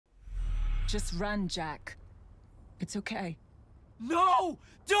Just run, Jack. It's okay. No!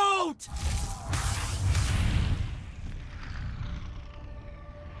 Don't!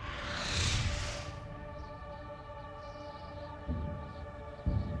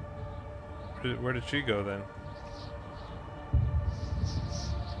 Where did she go then?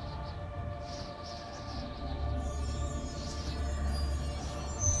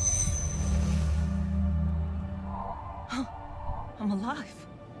 I'm alive.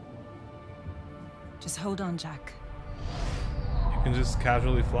 Just hold on, Jack. You can just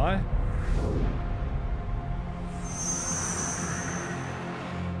casually fly?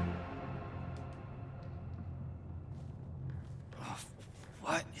 Oh,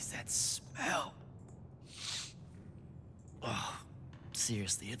 what is that smell? Oh,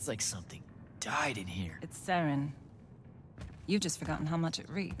 seriously, it's like something died in here. It's sarin. You've just forgotten how much it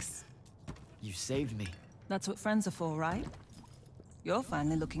reeks. You saved me. That's what friends are for, right? You're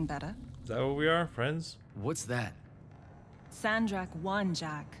finally looking better. Is that what we are? Friends? What's that? Sandrak won,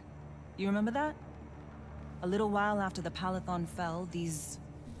 Jack. You remember that? A little while after the Palathon fell, these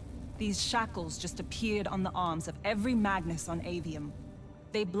shackles just appeared on the arms of every Magnus on Aveum.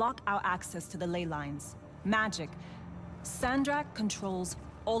 They block our access to the ley lines. Magic. Sandrak controls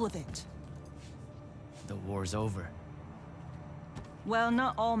all of it. The war's over. Well,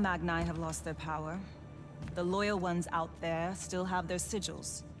 not all Magni have lost their power. The loyal ones out there still have their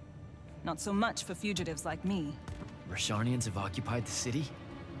sigils. Not so much for fugitives like me. Rasharnians have occupied the city?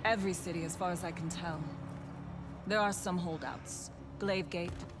 Every city, as far as I can tell. There are some holdouts.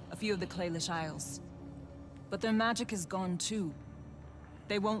 Glavegate, a few of the Claylish Isles. But their magic is gone too.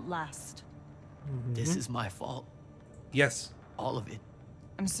 They won't last. This is my fault. Yes. All of it.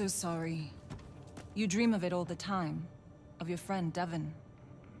 I'm so sorry. You dream of it all the time. Of your friend, Devon.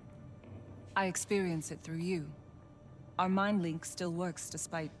 I experience it through you. Our mind link still works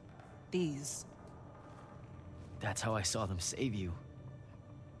despite these. That's how I saw them save you.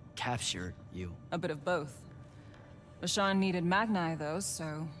 Capture you. A bit of both. Rasharn needed Magni though,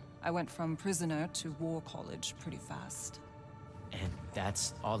 so I went from prisoner to war college pretty fast. And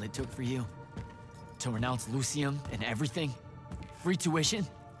that's all it took for you? To renounce Lucium and everything? Free tuition?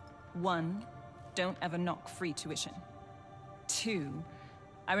 1, don't ever knock free tuition. 2,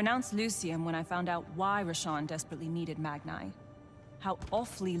 I renounced Lucium when I found out why Rasharn desperately needed Magni. How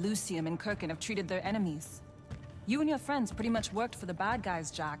awfully Lucium and Kirkin have treated their enemies. You and your friends pretty much worked for the bad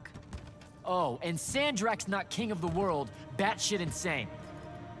guys, Jack. Oh, and Sandrak's not king of the world. Batshit insane.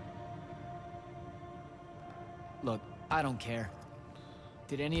 Look, I don't care.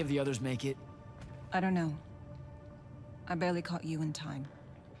 Did any of the others make it? I don't know. I barely caught you in time.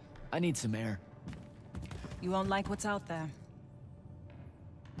 I need some air. You won't like what's out there.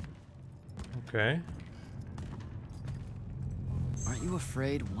 Okay. Aren't you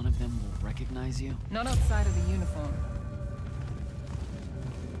afraid one of them will recognize you? Not outside of the uniform.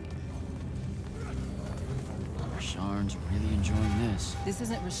 Rasharn's really enjoying this. This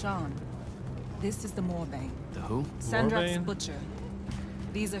isn't Rasharn. This is the Moorbane. The who? Sandrak's Moorbane? butcher.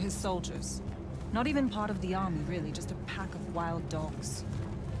 These are his soldiers. Not even part of the army, really, just a pack of wild dogs.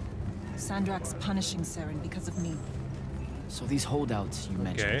 Sandrak's punishing Saren because of me. So these holdouts you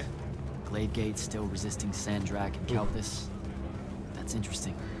mentioned. Okay. Glavegate still resisting Sandrak and Kalthus. That's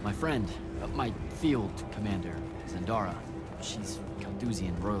interesting. My friend, my field commander, Zendara, she's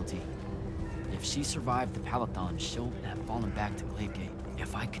Kalthusian royalty. If she survived the Palathon, she'll have fallen back to Glavegate.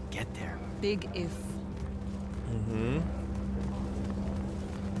 If I could get there. Big if. Mm-hmm.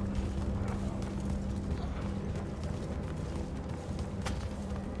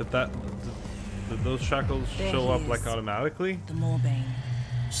 But did those shackles There show he up like is. automatically? The Moorbane.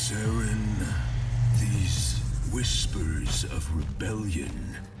 Saren, these whispers of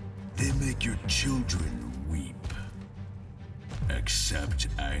rebellion, they make your children weep. Accept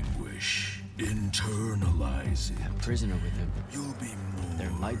anguish, internalize Have a it. prisoner with him. You'll be more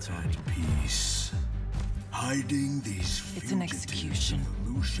Their lights on at peace. Hiding these It's an fugitives execution. in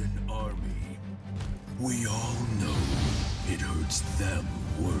the Lucian army. We all know it hurts them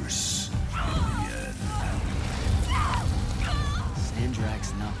worse in the end.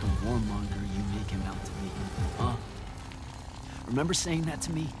 Sandrak's not the warmonger you make him out to be, huh? Remember saying that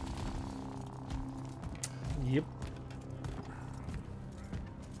to me? Yep.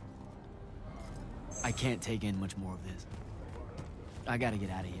 I can't take in much more of this. I gotta get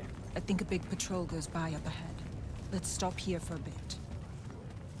out of here. I think a big patrol goes by up ahead. Let's stop here for a bit.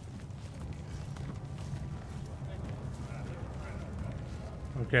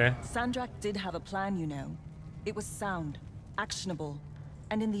 Okay. Sandrak did have a plan, you know. It was sound, actionable,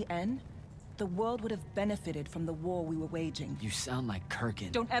 and in the end, the world would have benefited from the war we were waging. You sound like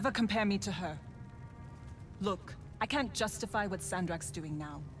Kirkin. Don't ever compare me to her. Look, I can't justify what Sandrak's doing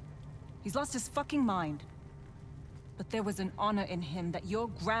now. He's lost his fucking mind. But there was an honor in him that your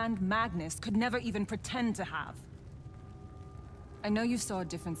Grand Magnus could never even pretend to have. I know you saw a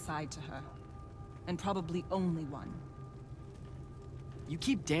different side to her. And probably only one. You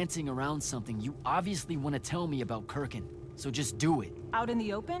keep dancing around something you obviously want to tell me about Kirkin. So just do it. Out in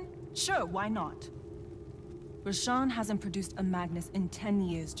the open? Sure, why not? Rashawn hasn't produced a Magnus in 10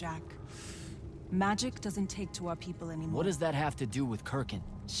 years, Jack. Magic doesn't take to our people anymore. What does that have to do with Kirkin?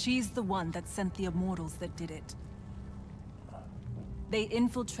 She's the one that sent the Immortals that did it. They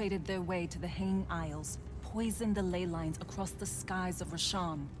infiltrated their way to the Hanging Isles, poisoned the ley lines across the skies of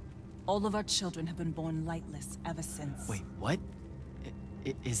Rashawn. All of our children have been born lightless ever since. Wait, what?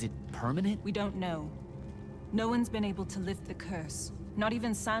 Is it permanent? We don't know. No one's been able to lift the curse. Not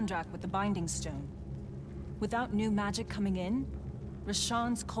even Sandrak with the Binding Stone. Without new magic coming in,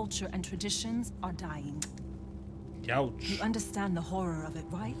 Rashawn's culture and traditions are dying. Ouch. You understand the horror of it,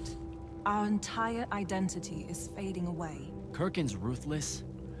 right? Our entire identity is fading away. Kirkin's ruthless,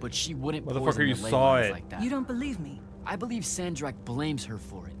 but she wouldn't Motherfucker, poison you the ley saw lines it. like that. You don't believe me? I believe Sandrak blames her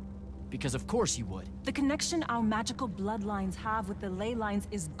for it. Because of course you would. The connection our magical bloodlines have with the ley lines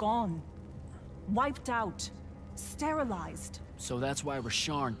is gone. Wiped out. Sterilized. So that's why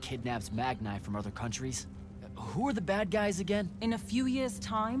Rasharn kidnaps Magni from other countries? Who are the bad guys again? In a few years'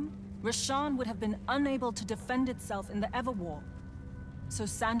 time, Rashawn would have been unable to defend itself in the Everwar. So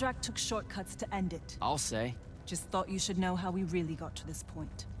Sandrak took shortcuts to end it. I'll say. Just thought you should know how we really got to this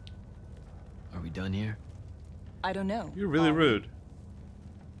point. Are we done here? I don't know. You're really rude.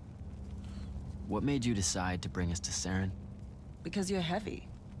 What made you decide to bring us to Saren? Because you're heavy.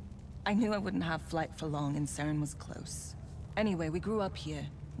 I knew I wouldn't have flight for long and Saren was close. Anyway, we grew up here.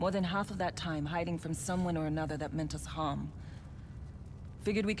 More than half of that time hiding from someone or another that meant us harm.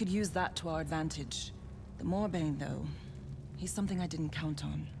 Figured we could use that to our advantage. The Moorbane, though, he's something I didn't count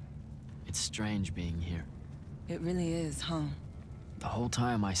on. It's strange being here. It really is, huh? The whole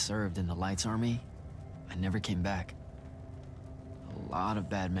time I served in the Lights Army, I never came back. A lot of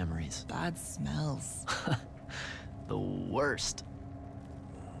bad memories. Bad smells. The worst.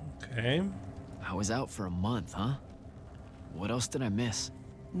 Okay. I was out for a month, huh? What else did I miss?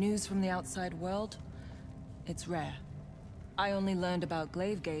 News from the outside world? It's rare. I only learned about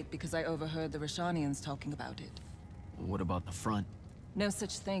Glavegate because I overheard the Rashanians talking about it. What about the front? No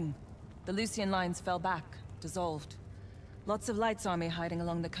such thing. The Lucian lines fell back, dissolved. Lots of Lights Army hiding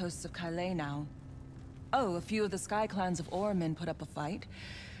along the coasts of Kylay now. Oh, a few of the Sky Clans of Orman put up a fight,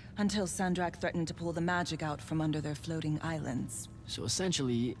 until Sandrak threatened to pull the magic out from under their floating islands. So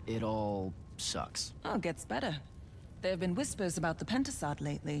essentially, it all sucks. Oh, gets better. There have been whispers about the Pentasod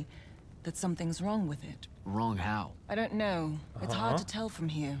lately, that something's wrong with it. Wrong how? I don't know. It's hard to tell from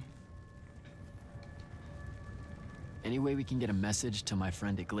here. Any way we can get a message to my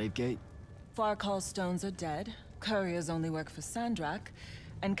friend at Glavegate? Farcall stones are dead, couriers only work for Sandrak,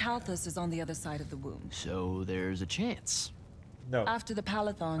 and Kalthus is on the other side of the wound. So there's a chance. No. After the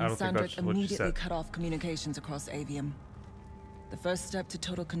Palathon, I don't think Sandrak that's what you immediately said. cut off communications across Aveum. The first step to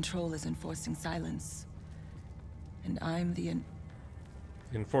total control is enforcing silence. And I'm the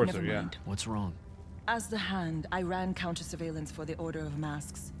Enforcer, Never yeah. mind. What's wrong? As the Hand, I ran counter-surveillance for the Order of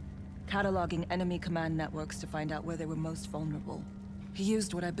Masks, cataloging enemy command networks to find out where they were most vulnerable. He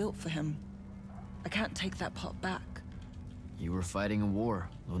used what I built for him. I can't take that pot back. You were fighting a war,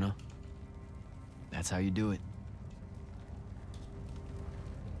 Luna. That's how you do it.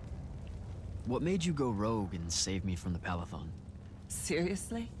 What made you go rogue and save me from the Palathon?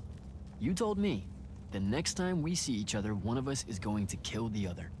 Seriously? You told me, the next time we see each other, one of us is going to kill the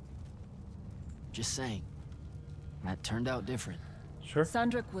other. Just saying. That turned out different. Sure.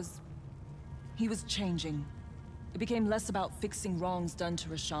 Sandrak he was changing. It became less about fixing wrongs done to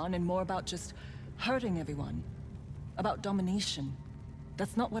Rashawn and more about just hurting everyone. About domination.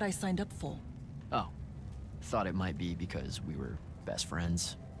 That's not what I signed up for. Oh. Thought it might be because we were best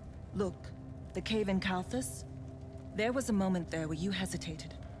friends. Look, the cave in Kalthus, there was a moment there where you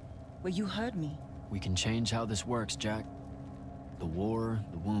hesitated. Where you heard me. We can change how this works, Jack. The war,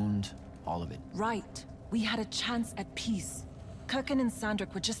 the wound, all of it. Right. We had a chance at peace. Kirkin and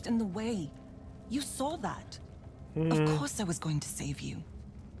Sandrak were just in the way. You saw that. Of course I was going to save you.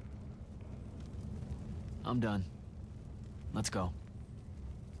 I'm done. Let's go.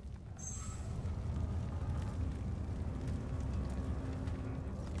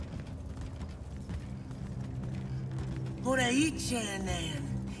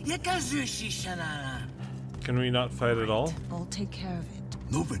 Can we not fight at all? I'll take care of it.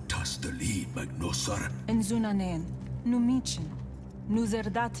 Novitas deli magnosar. Enzunanen, numichin,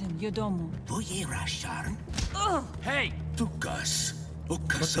 nuzerdatin yodomu. Voye rashar. Hey! Tukas. What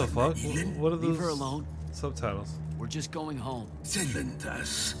the fuck? What are Leave her those alone. subtitles? We're just going home.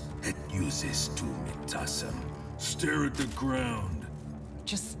 Zelentas. Et uses tu mitasam. Stare at the ground.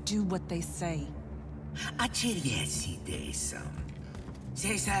 Just do what they say. Achiriesi desam.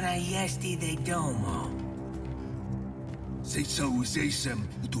 Cesara yesti de domo. Sesa usesam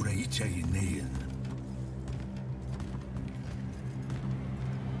uturaicha inean.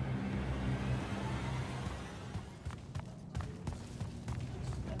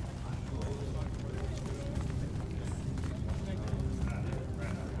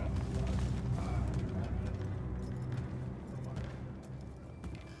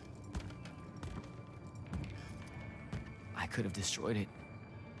 I could have destroyed it.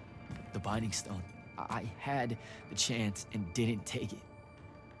 The Binding Stone. I had the chance and didn't take it.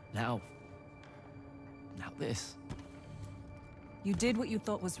 Now this. You did what you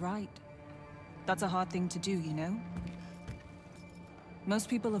thought was right. That's a hard thing to do, you know? Most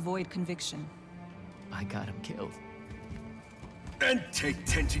people avoid conviction. I got him killed. And take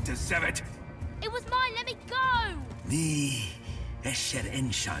tenchi to Zevet. It was mine, let me go! Ni esher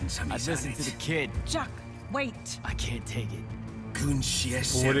enshan I listened to the kid. Jack, wait! I can't take it. Well,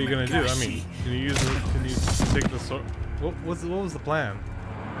 what are you gonna do? I mean, can you take the sword? What was the plan?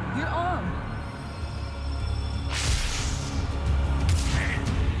 Your arm!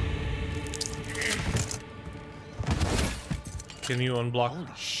 Can you unblock? Holy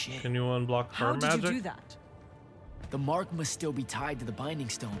shit. Can you unblock her How did magic? you do that? The mark must still be tied to the Binding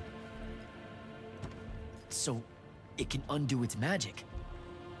Stone. So it can undo its magic.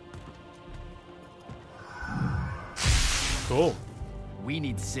 Cool. We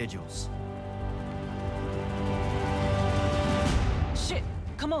need sigils. Shit!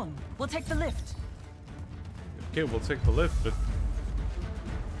 Come on, we'll take the lift. Okay, we'll take the lift, but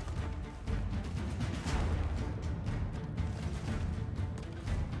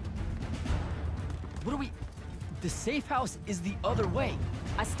What are we... The safe house is the other way.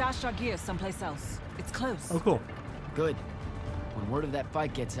 I stashed our gear someplace else. It's close. oh, cool. Good. When word of that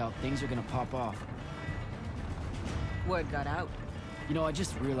fight gets out, things are gonna pop off. Word got out. You know, I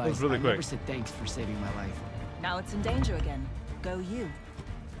just realized really I never quick. said thanks for saving my life. Now it's in danger again. Go you.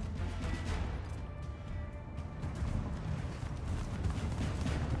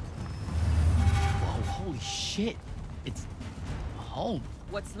 Whoa, holy shit. It's home.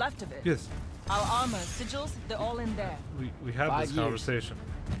 What's left of it? Yes, Our armor, sigils, they're all in there. we had 5 this years. conversation.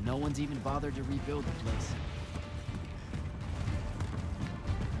 And no one's even bothered to rebuild the place.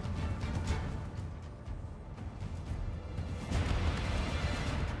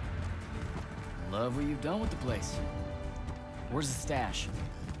 Love what you've done with the place. Where's the stash?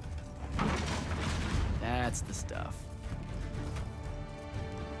 That's the stuff.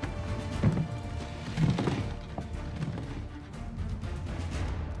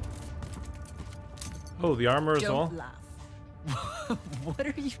 Oh, the armor as Don't well. laugh. What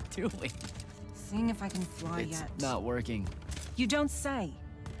are you doing? Seeing if I can fly It's yet. not working. You don't say.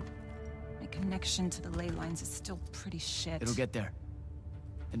 My connection to the ley lines is still pretty shit. It'll get there.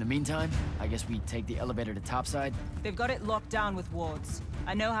 In the meantime, I guess we take the elevator to topside. They've got it locked down with wards.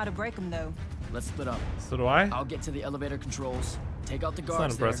 I know how to break them though. Let's split up. So do I. I'll get to the elevator controls, take out the not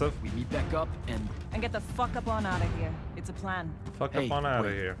guards there. impressive. We meet back up, and And get the fuck up on out of here. It's a plan. Fuck Hey, up on out of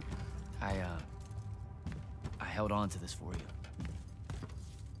wait. here. I held on to this for you.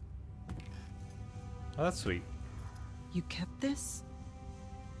 Oh, that's sweet. You kept this?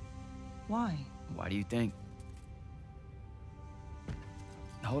 Why? Why do you think?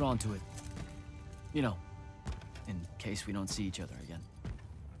 Hold on to it. You know, in case we don't see each other again.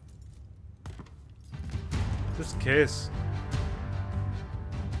 Just in case.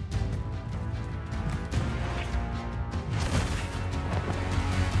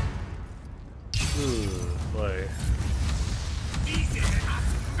 Ugh, boy.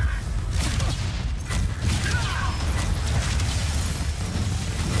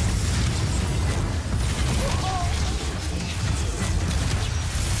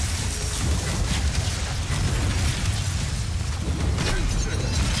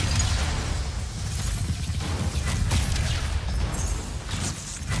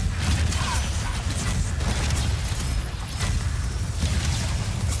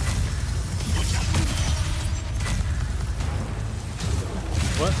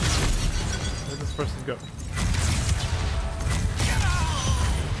 What? Where'd this person go?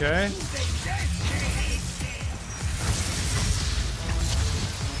 Okay.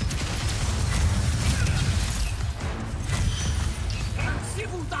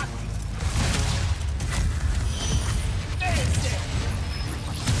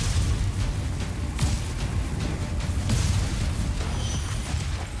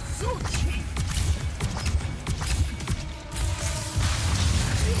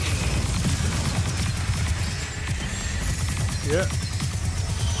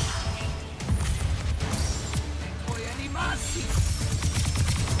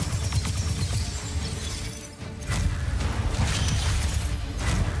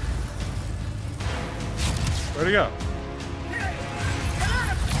 Where'd he go?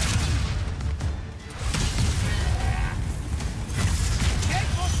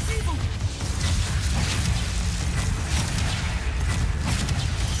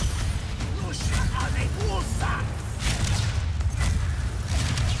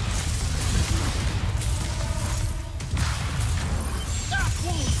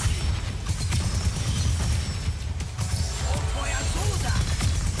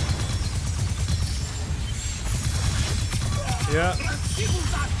 Yeah.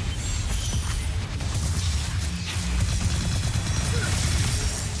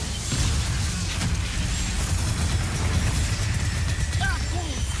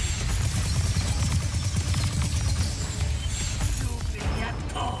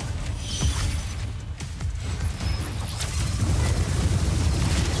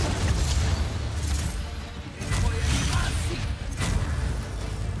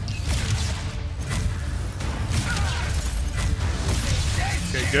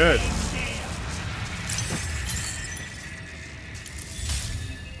 Okay, good.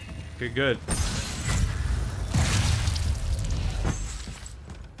 Okay, good.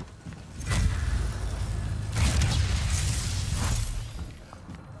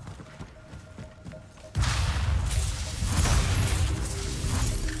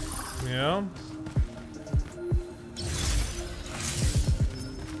 Yeah.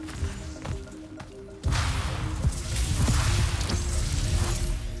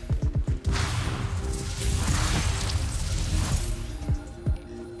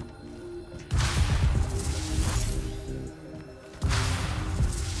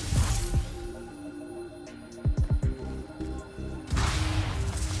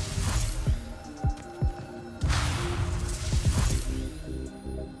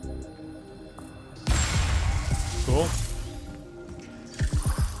 Cool.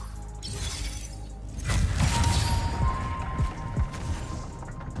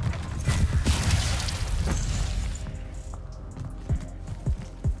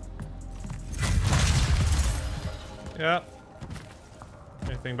 Yeah.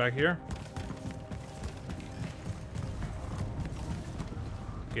 Anything back here?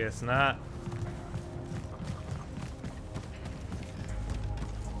 Guess not.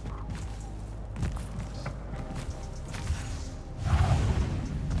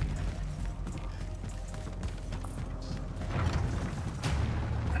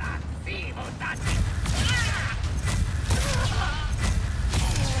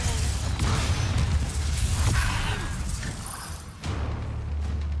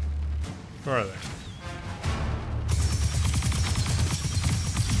 Where are they?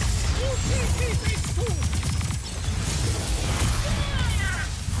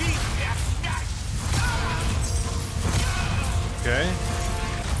 Okay.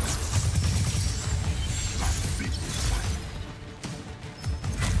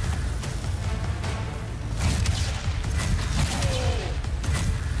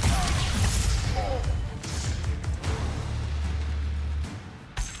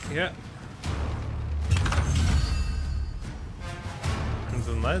 Yeah.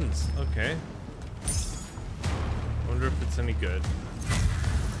 Crimson lens. Okay. Wonder if it's any good.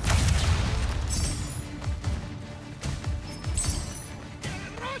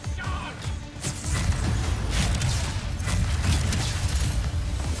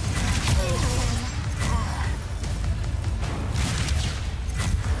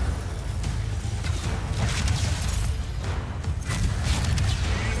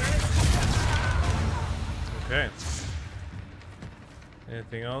 Okay.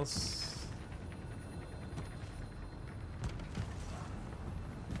 Anything else?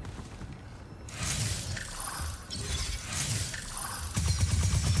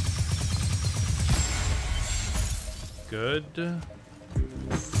 Good.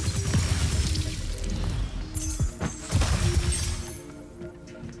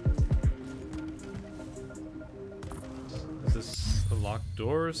 Is this a locked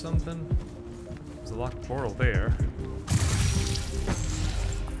door or something? There's a locked portal there.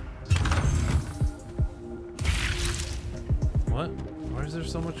 What? Why is there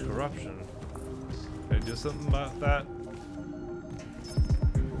so much corruption? Did I do something about that?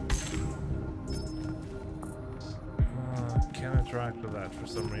 Can't interact with that for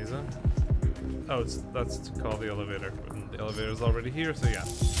some reason. Oh, that's to call the elevator. And the elevator's already here, so yeah.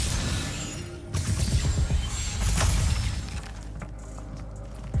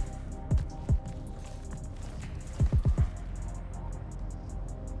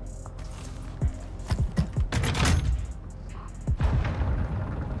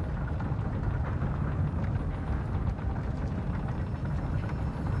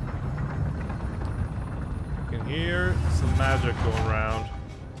 magic going around.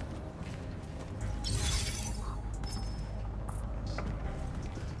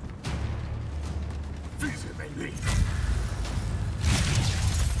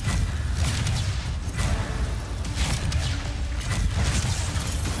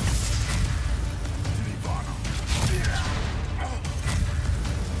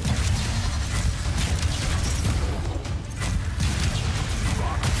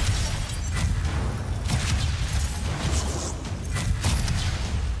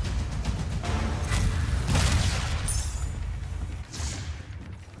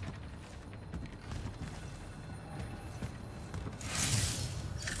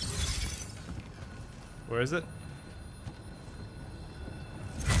 Where is it?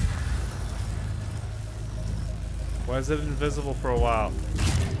 Why is it invisible for a while?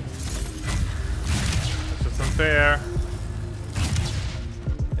 That's just unfair.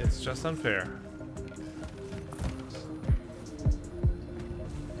 It's just unfair.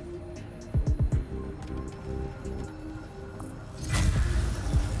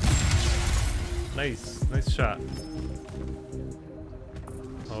 Nice, nice shot.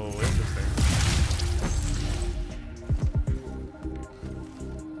 Oh, interesting.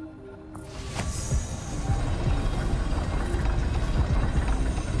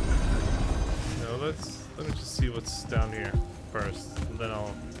 Let me just see what's down here first, and then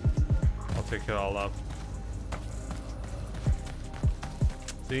I'll take it all up.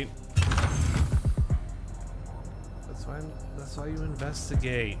 See? That's why you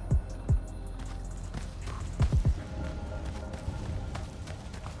investigate.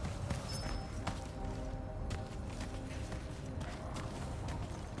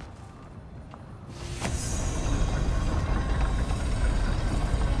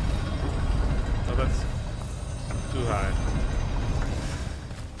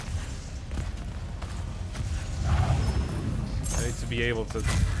 Be able to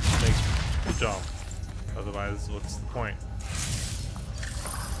make the jump. Otherwise, what's the point?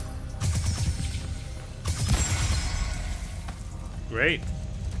 Great.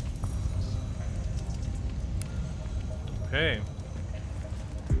 Okay.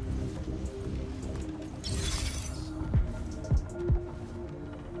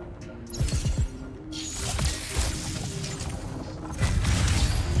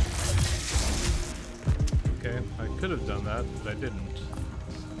 I could have done that, but I didn't.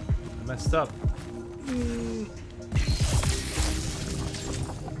 I messed up.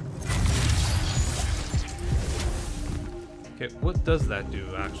 Okay, what does that do,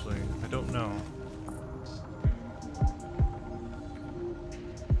 actually? I don't know.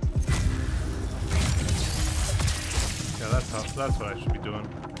 Yeah, that's what I should be doing.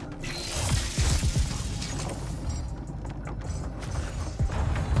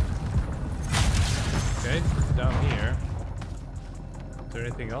 Okay, down here. Is there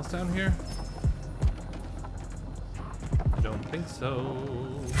anything else down here? I don't think so.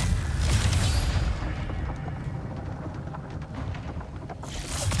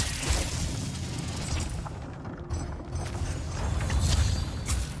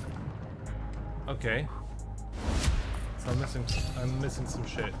 Okay. So I'm missing some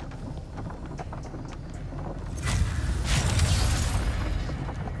shit.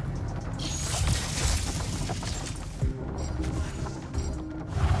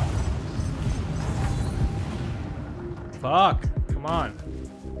 Fuck! Come on.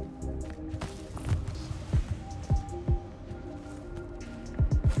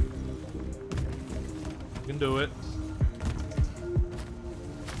 You can do it.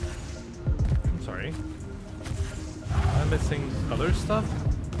 I'm sorry. Am I missing other stuff?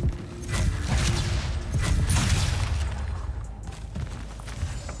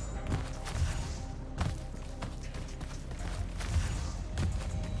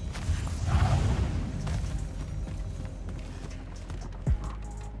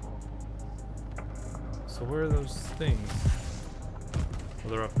 So where are those things?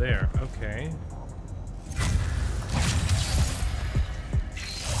 Well, they're up there. Okay.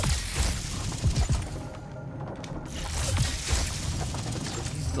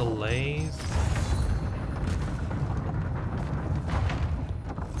 These delays.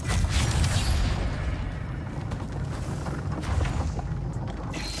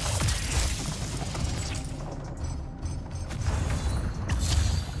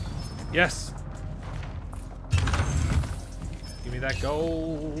 Yes. Give me that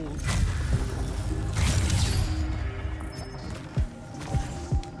gold.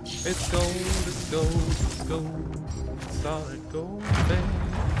 It's gold, it's gold, it's gold. Solid gold, babe.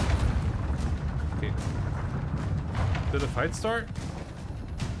 Okay. Did the fight start?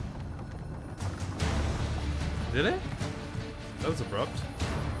 Did it? That was abrupt.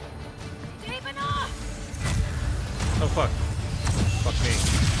 Keeping off! Oh fuck. Fuck me.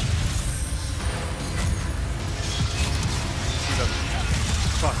 See them.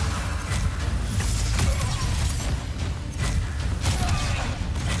 Fuck.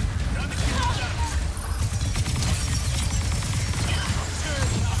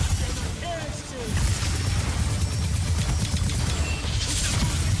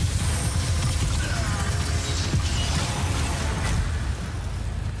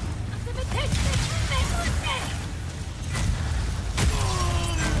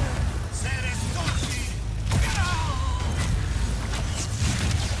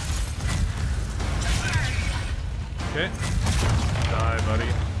 Okay. Die, buddy.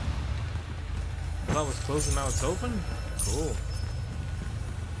 Well, that was closed and now it's open? Cool.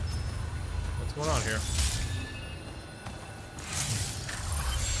 What's going on here?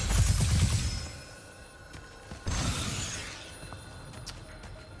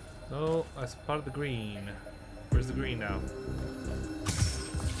 So, I spotted the green. Where's the green now?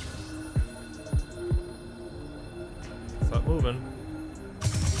 Stop moving.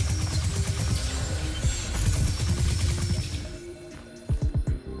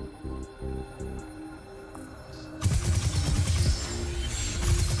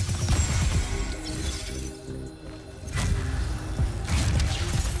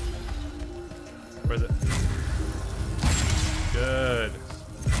 Where is it? Good.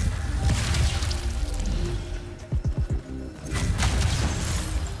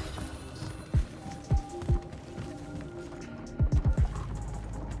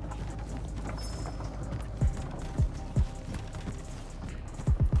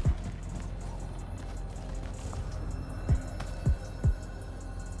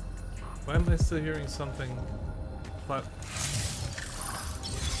 Why am I still hearing something? Where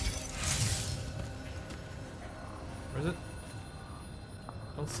is it?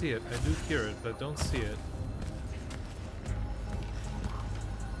 Don't see it. I do hear it, but don't see it.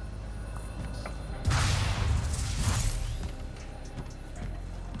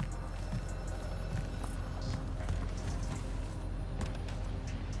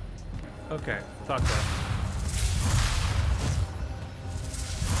 Okay, thought that.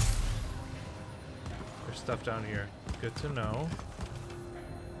 There's stuff down here. Good to know.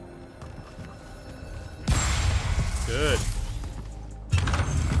 Good.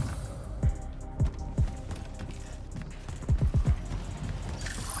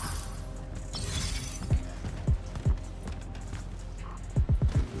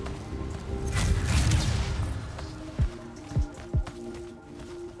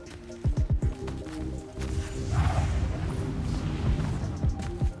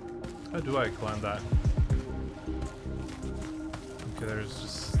 How do I climb that? Okay, there's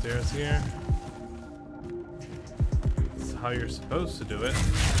just stairs here. That's how you're supposed to do it,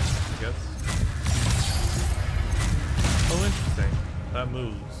 I guess. Oh, interesting. That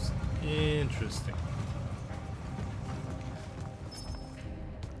moves. Interesting.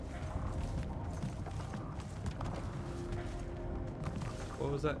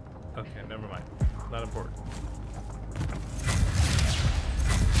 What was that? Okay, never mind. Not important.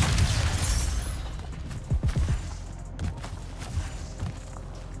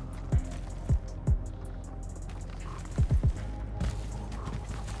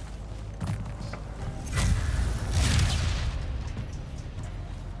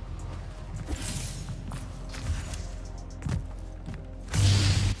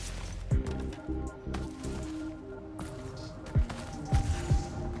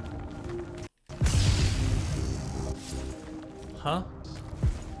 Huh?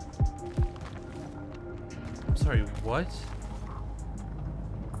 I'm sorry, what?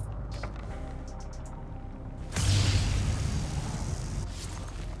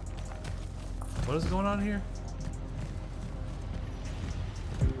 What is going on here?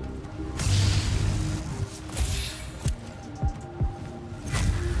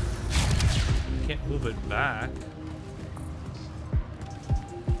 Can't move it back.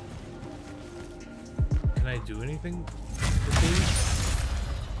 Can I do anything?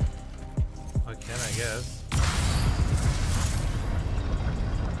 I can, I guess.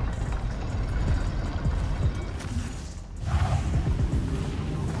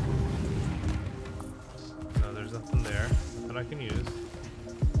 No, there's nothing there. Nothing I can use.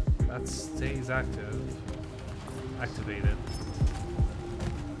 That stays active. Activated.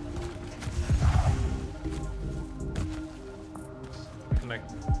 Can I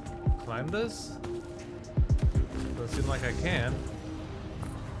climb this? Doesn't seem like I can.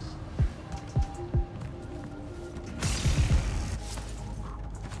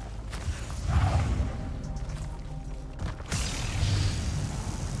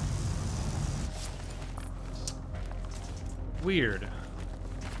 Weird.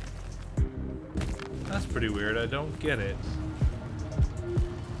 That's pretty weird. I don't get it.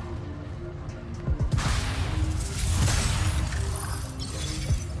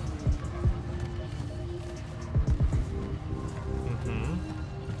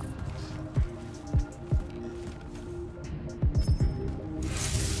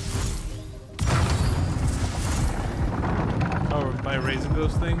 Oh, by raising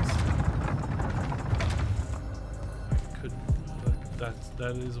those things?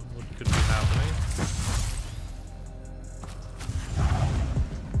 That is what could be happening.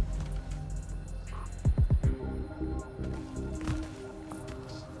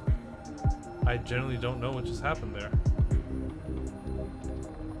 I generally don't know what just happened there.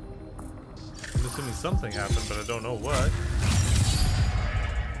 I'm assuming something happened, but I don't know what.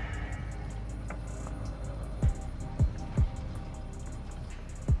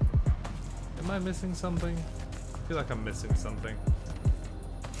 Am I missing something? I feel like I'm missing something.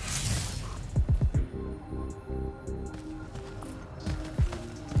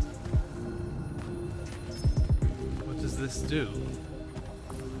 This do?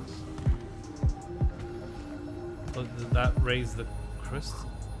 Oh, did that raise the crystal?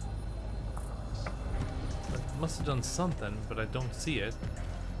 It must have done something, but I don't see it.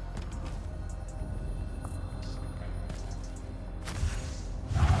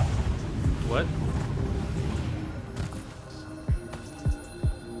 What?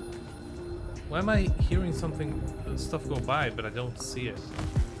 Why am I hearing something, stuff go by, but I don't see it?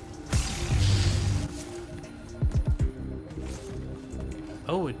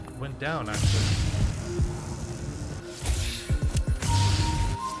 Oh, it went down, actually.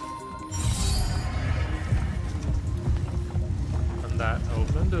 And that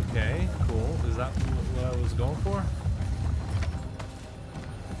opened, okay, cool. Is that what I was going for?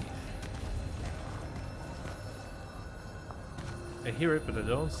 I hear it, but I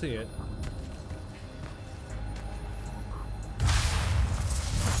don't see it.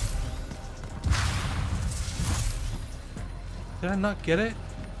 Did I not get it?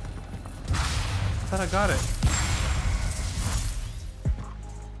 I thought I got it.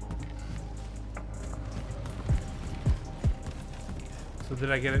 So did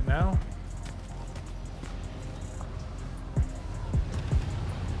I get it now?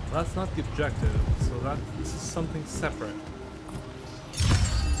 Well, that's not the objective, so this is something separate.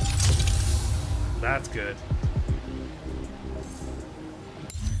 That's good.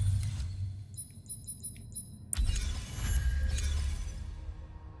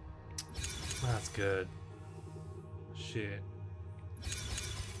 That's good. Shit.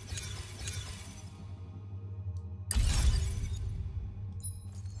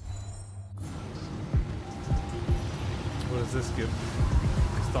 What does this give?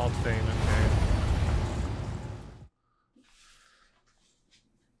 Installed fame, okay.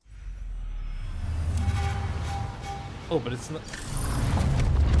 Oh, but it's not...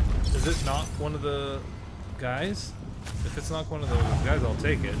 Is it not one of the guys? If it's not one of those guys, I'll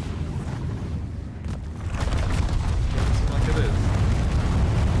take it. Like it is.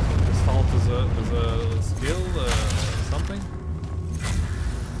 Assault is a skill, something.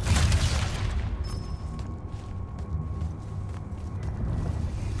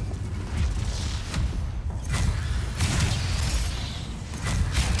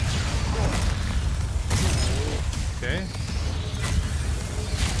 Okay.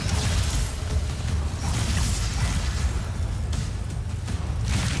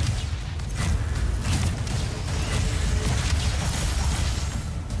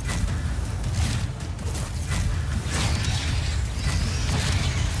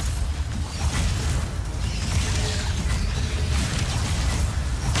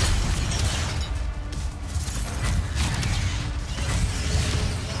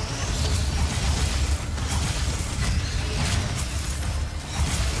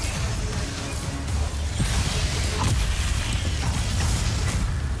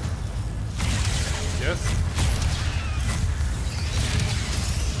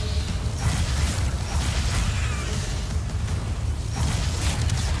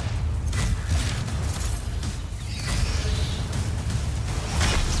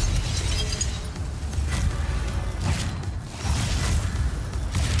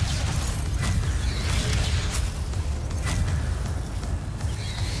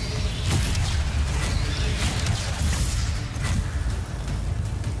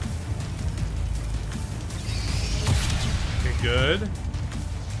 Good.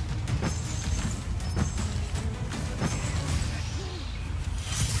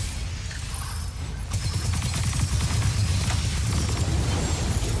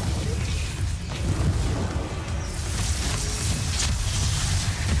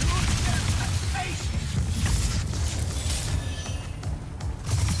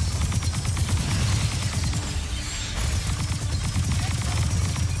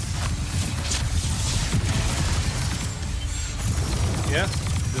 Yeah,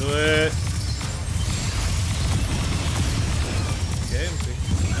 do it. Okay, I'm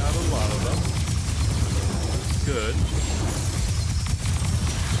taking out a lot of them. That's good.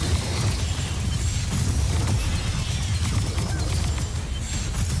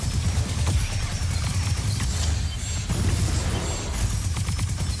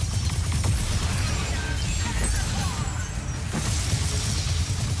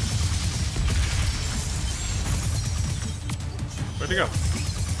 Where'd he go?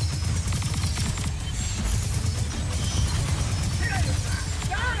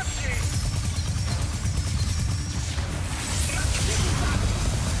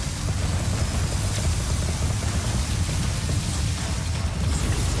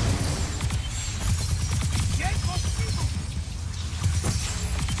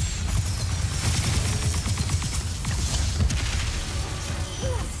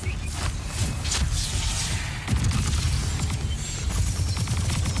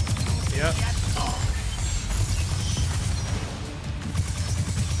 Yep.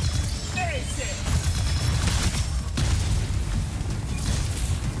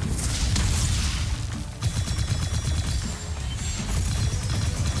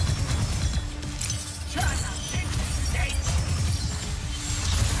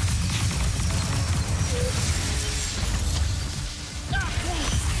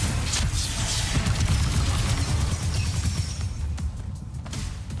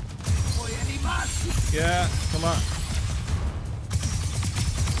 Yeah, come on.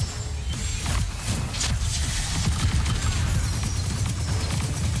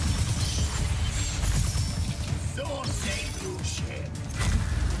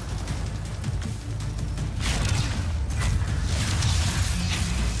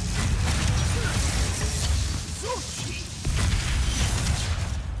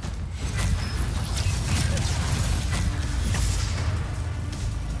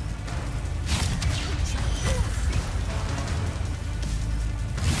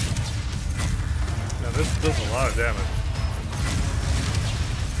 Now this does a lot of damage.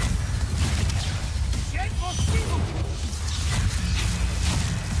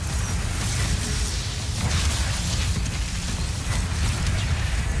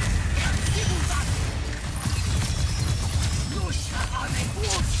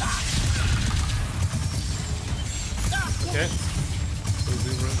 Okay. So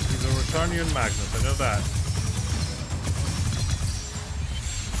he's a Retarnian Magnus, I know that.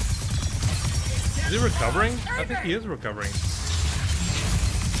 Is he recovering? I think he is recovering.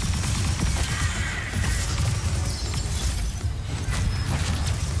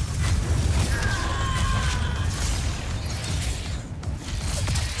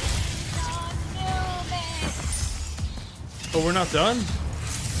 Oh, we're not done?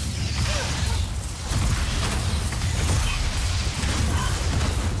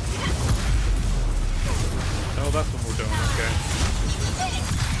 Oh, that's what we're doing, okay.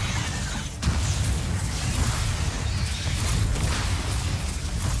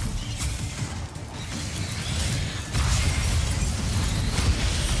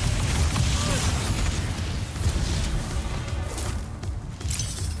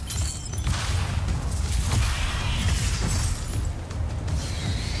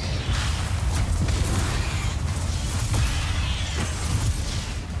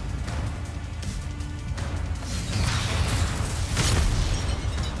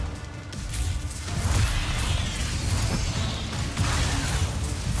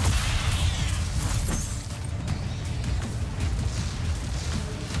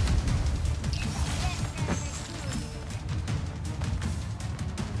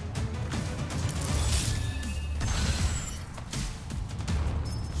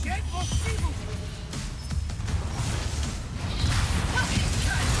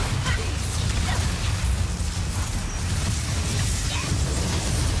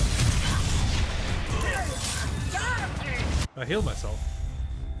 I healed myself.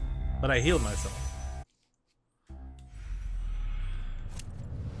 But I healed myself.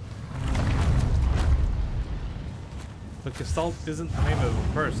 But Gestalt isn't the name of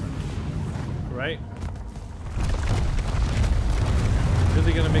a person, right?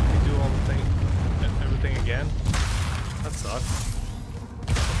 Really gonna make me do all the thing, everything again? That sucks.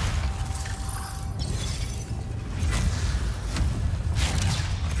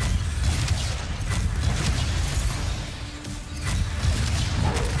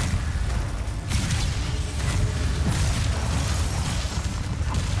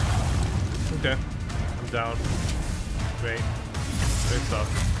 Okay, I'm down. Great. Great stuff.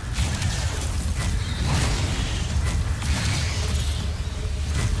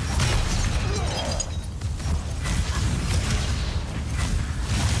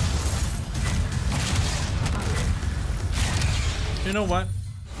 You know what?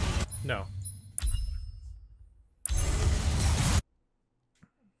 No.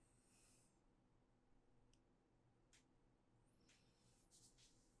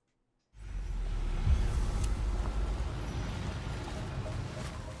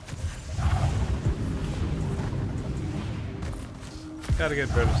 Gotta get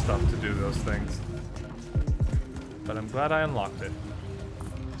better stuff to do those things. But I'm glad I unlocked it.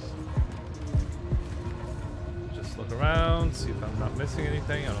 Just look around, see if I'm not missing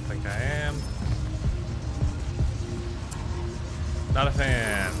anything. I don't think I am. Not a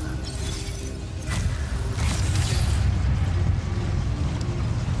fan.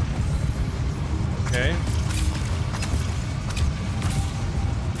 Okay.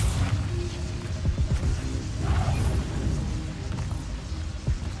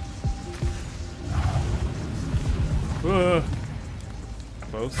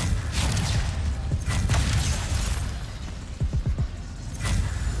 Close.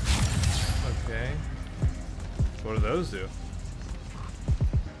 Okay. What do those do?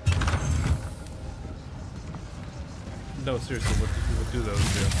 No, seriously, what do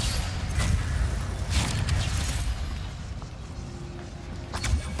those do?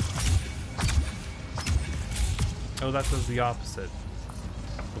 Oh, that does the opposite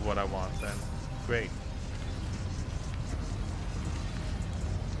of what I want then. Great.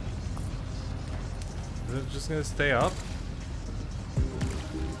 Is it just gonna stay up?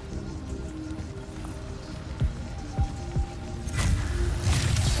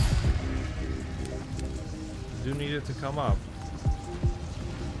 I do need it to come up.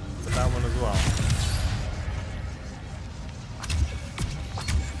 But that one as well.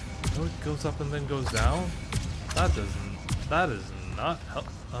 Oh, it goes up and then goes down? That is not help.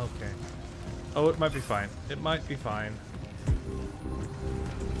 Okay. Oh, it might be fine. It might be fine.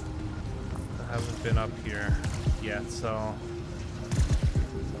 I haven't been up here yet, so...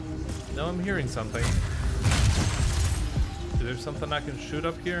 No, I'm hearing something. Is there something I can shoot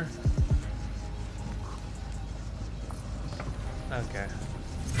up here? Okay.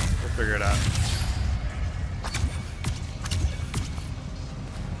 We'll figure it out.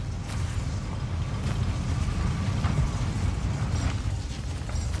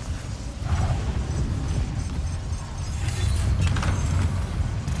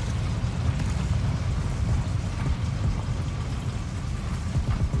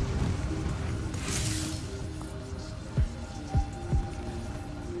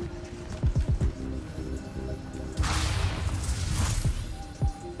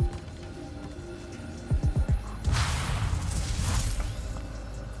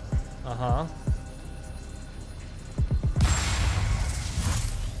 Uh-huh.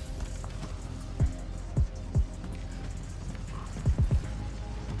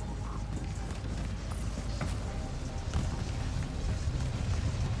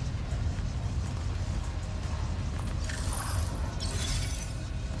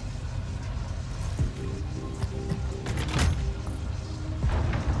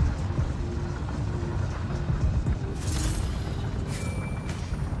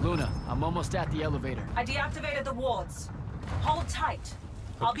 Luna, I'm almost at the elevator. I deactivated the wards. Hold tight.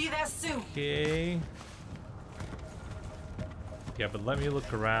 I'll be there soon. Okay. Yeah, but let me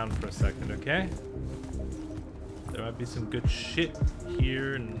look around for a second, okay? There might be some good shit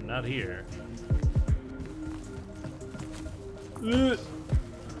here, not here.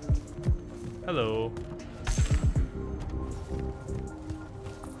 Hello.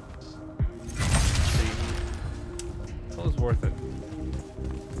 See. It's always worth it.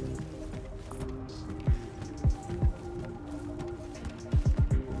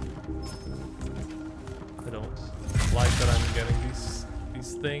 Like that I'm getting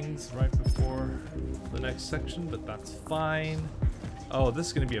these things right before the next section, but that's fine. Oh, this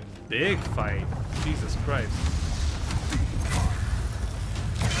is gonna be a big fight. Jesus Christ.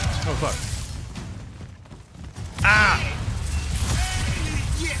 Oh fuck. Ah!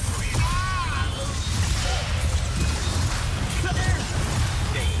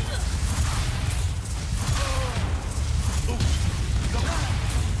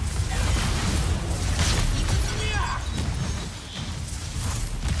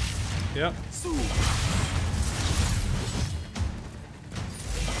 Yep. What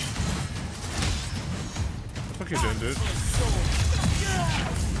the fuck are you doing, dude?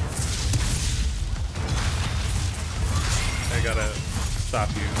 I gotta stop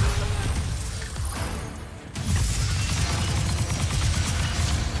you.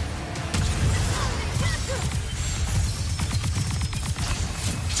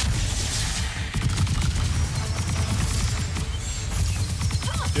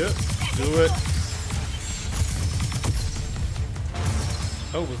 Yep. Do it.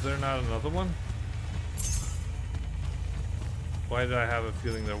 Oh, was there not another one? Why did I have a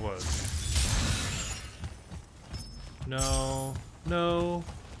feeling there was? No, no.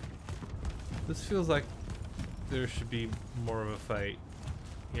 This feels like there should be more of a fight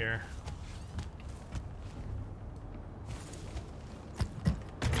here.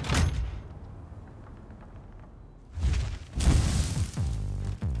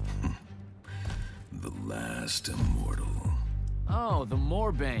 The last immortal. Oh, the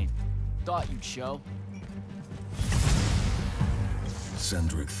Moorbane. Thought you'd show.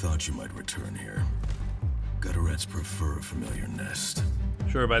 Sandrick thought you might return here. Gutterets prefer a familiar nest.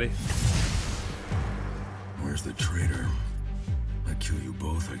 Sure, buddy. Where's the traitor? I kill you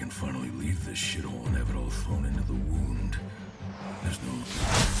both, I can finally leave this shithole and have it all thrown into the wound. There's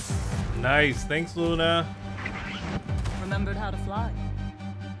no... Nice. Thanks, Luna. Remembered how to fly.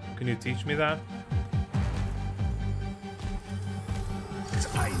 Can you teach me that? It's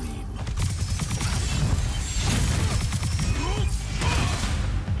Aveum.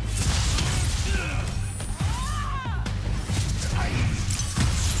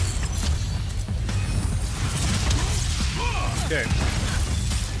 Okay.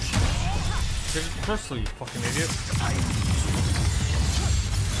 Take it personally, you fucking idiot. It's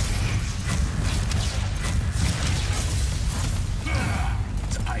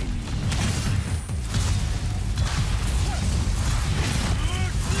Aveum.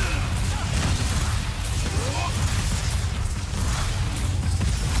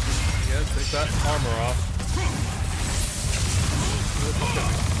 Yeah, take that armor off.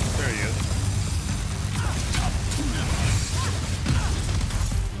 There he is.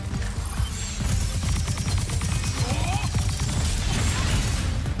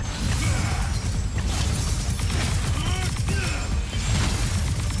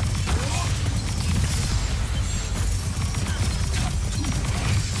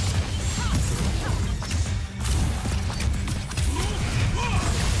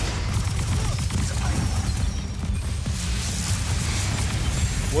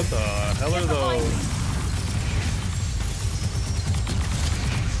 What the hell are those?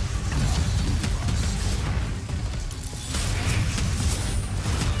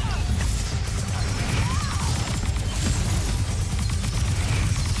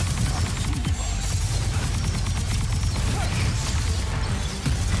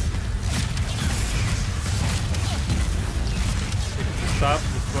 Stop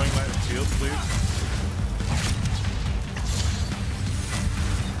destroying my shield, please.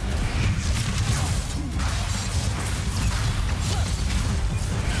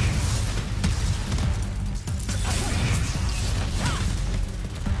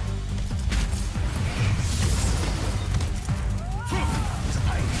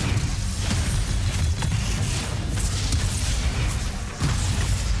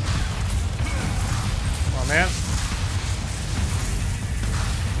 Man.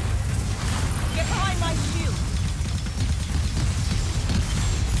 Get behind my shield.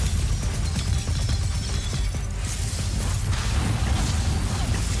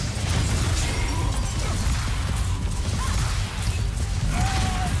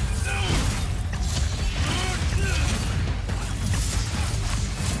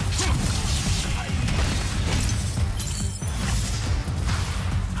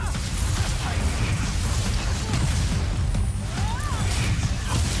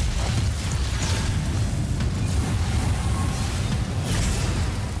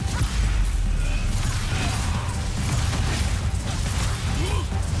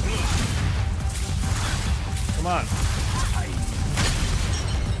 Come on.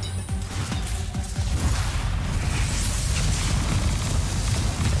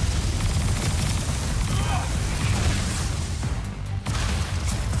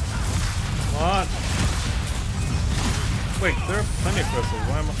 Come on. Wait, there are plenty of crystals.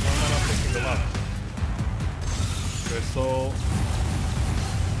 Why am I not picking them up? Crystal.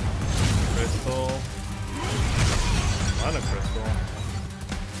 Crystal. Not a crystal.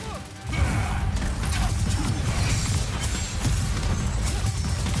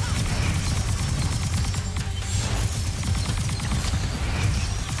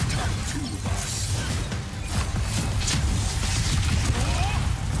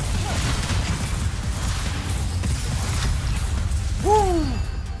 Woo!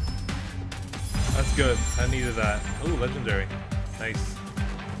 That's good. I needed that. Ooh, legendary. Nice.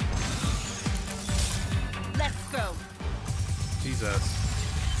 Let's go. Jesus.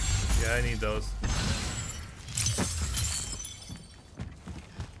 Yeah, I need those.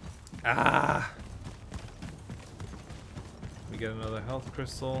 Ah! We get another health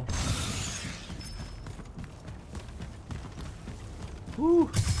crystal.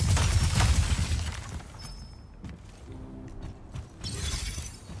 Woo.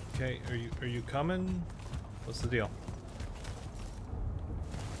 Okay, are you coming? What's the deal?